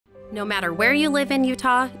No matter where you live in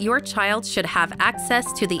Utah, your child should have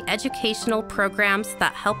access to the educational programs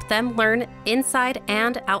that help them learn inside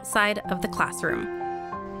and outside of the classroom.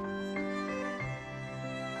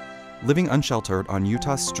 Living unsheltered on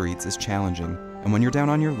Utah's streets is challenging, and when you're down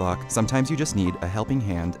on your luck, sometimes you just need a helping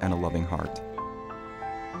hand and a loving heart.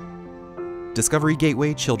 Discovery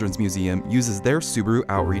Gateway Children's Museum uses their Subaru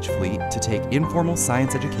outreach fleet to take informal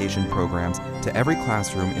science education programs to every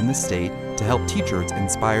classroom in the state to help teachers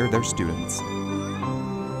inspire their students.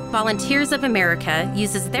 Volunteers of America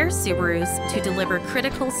uses their Subarus to deliver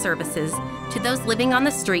critical services to those living on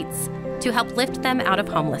the streets to help lift them out of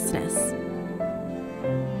homelessness.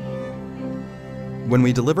 When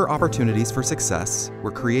we deliver opportunities for success,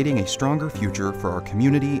 we're creating a stronger future for our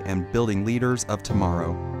community and building leaders of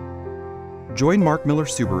tomorrow. Join Mark Miller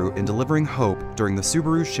Subaru in delivering hope during the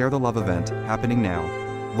Subaru Share the Love event happening now.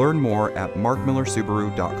 Learn more at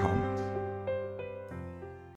markmillersubaru.com.